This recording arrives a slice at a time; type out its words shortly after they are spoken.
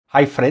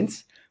Hi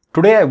friends,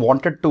 today I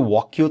wanted to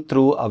walk you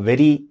through a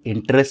very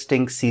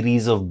interesting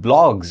series of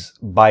blogs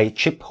by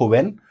Chip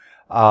Huven.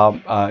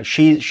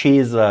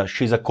 She's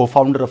a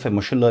co-founder of a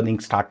machine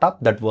learning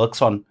startup that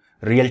works on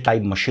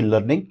real-time machine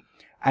learning,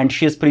 and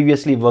she has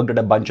previously worked at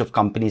a bunch of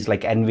companies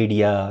like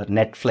Nvidia,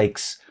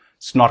 Netflix,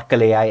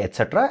 Snorkel AI,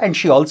 etc. And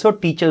she also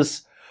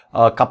teaches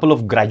a couple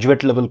of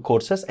graduate level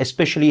courses,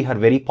 especially her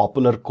very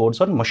popular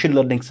course on machine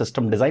learning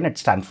system design at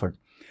Stanford.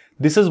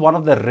 This is one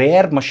of the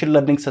rare machine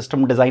learning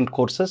system design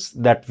courses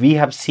that we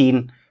have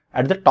seen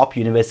at the top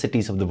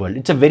universities of the world.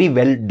 It's a very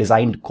well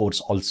designed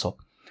course also.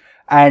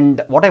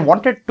 And what I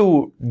wanted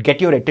to get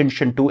your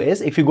attention to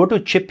is, if you go to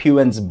Chip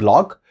Huven's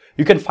blog,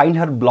 you can find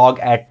her blog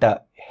at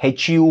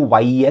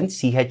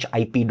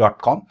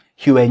huyenchip.com,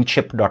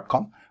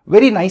 huyenchip.com.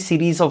 Very nice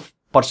series of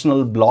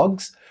personal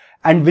blogs.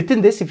 And within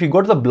this, if you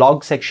go to the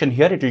blog section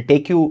here, it will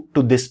take you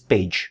to this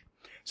page.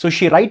 So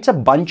she writes a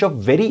bunch of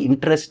very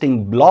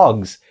interesting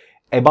blogs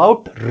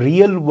about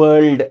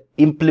real-world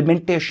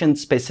implementation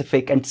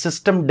specific and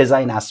system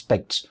design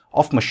aspects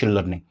of machine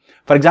learning.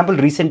 For example,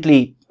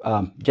 recently,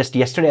 just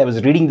yesterday, I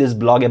was reading this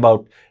blog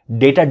about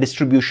data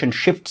distribution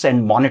shifts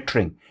and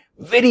monitoring.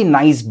 Very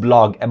nice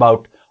blog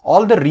about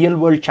all the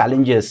real-world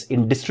challenges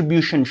in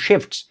distribution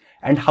shifts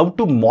and how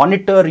to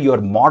monitor your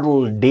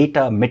model,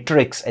 data,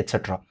 metrics,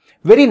 etc.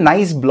 Very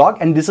nice blog,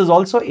 and this is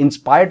also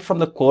inspired from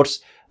the course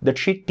that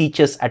she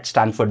teaches at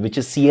Stanford, which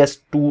is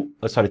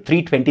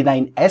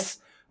 329S.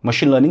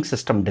 Machine Learning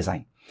System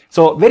Design.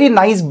 So very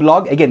nice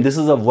blog. Again, this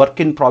is a work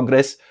in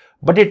progress,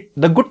 but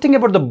the good thing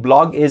about the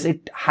blog is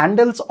it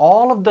handles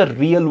all of the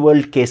real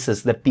world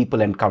cases that people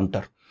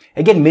encounter.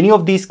 Again, many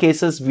of these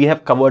cases we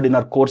have covered in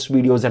our course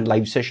videos and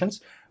live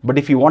sessions, but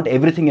if you want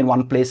everything in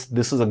one place,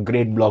 this is a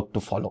great blog to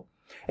follow.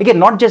 Again,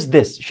 not just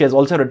this, she has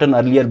also written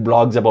earlier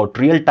blogs about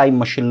real-time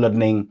machine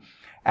learning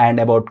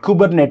and about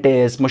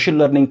Kubernetes, machine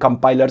learning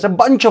compilers, a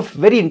bunch of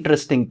very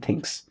interesting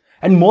things.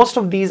 And most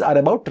of these are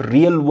about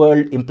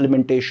real-world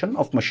implementation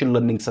of machine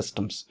learning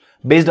systems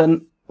based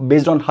on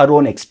her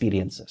own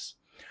experiences.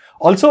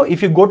 Also,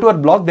 if you go to her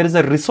blog, there is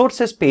a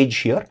resources page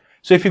here.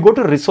 So if you go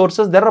to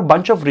resources, there are a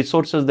bunch of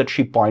resources that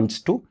she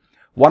points to.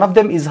 One of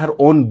them is her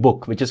own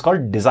book, which is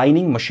called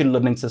Designing Machine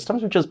Learning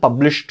Systems, which was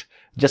published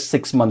just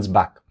 6 months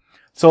back.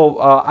 So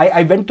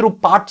I went through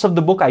parts of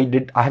the book. I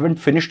haven't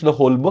finished the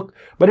whole book,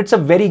 but it's a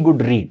very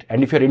good read.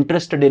 And if you're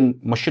interested in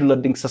machine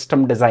learning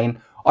system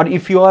design, or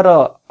if you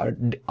are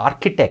an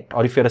architect,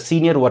 or if you're a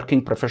senior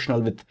working professional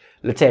with,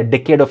 let's say, a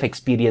decade of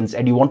experience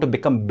and you want to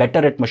become better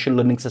at machine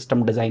learning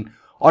system design,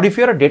 or if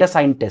you're a data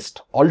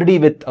scientist already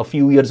with a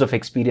few years of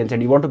experience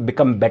and you want to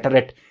become better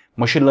at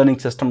machine learning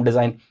system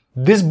design,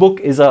 this book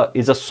is a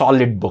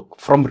solid book,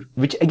 from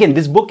which, again,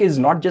 this book is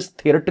not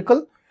just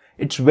theoretical.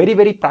 It's very,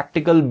 very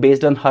practical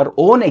based on her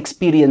own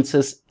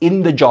experiences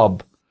in the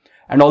job,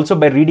 and also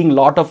by reading a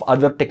lot of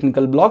other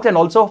technical blogs and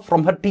also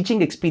from her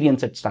teaching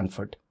experience at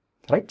Stanford,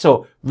 right?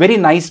 So very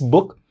nice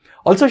book.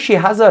 Also, she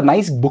has a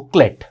nice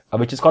booklet,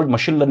 which is called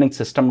Machine Learning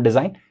System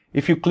Design.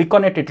 If you click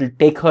on it, it will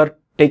take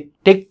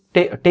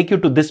you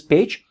to this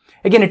page.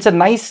 Again, it's a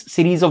nice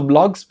series of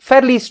blogs,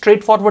 fairly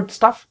straightforward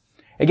stuff.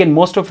 Again,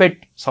 most of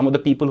it, some of the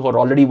people who are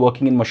already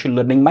working in machine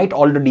learning might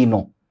already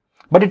know,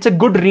 but it's a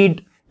good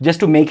read just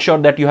to make sure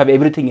that you have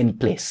everything in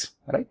place,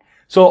 right?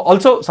 So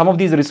also some of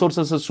these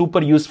resources are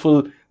super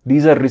useful.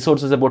 These are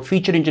resources about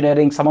feature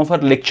engineering, some of her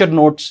lecture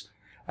notes,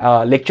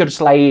 lecture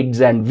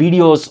slides and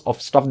videos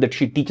of stuff that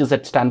she teaches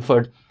at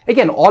Stanford.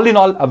 Again, all in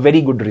all, a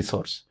very good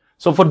resource.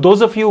 So for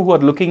those of you who are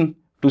looking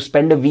to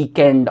spend a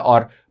weekend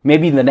or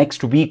maybe in the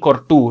next week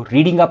or two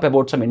reading up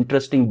about some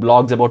interesting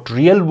blogs about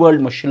real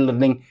world machine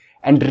learning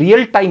and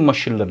real-time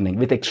machine learning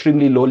with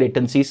extremely low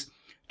latencies,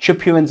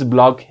 Chip Huven's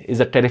blog is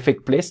a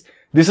terrific place.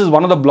 This is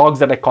one of the blogs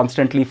that I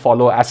constantly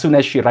follow. As soon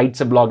as she writes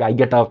a blog, I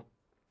get a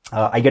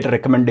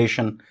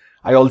recommendation.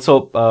 I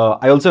also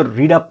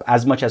read up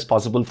as much as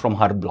possible from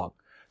her blog.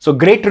 So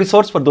great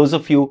resource for those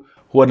of you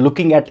who are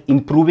looking at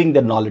improving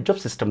their knowledge of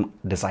system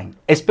design,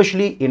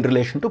 especially in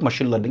relation to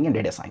machine learning and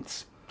data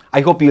science.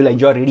 I hope you'll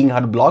enjoy reading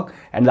her blog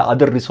and the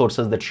other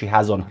resources that she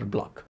has on her blog.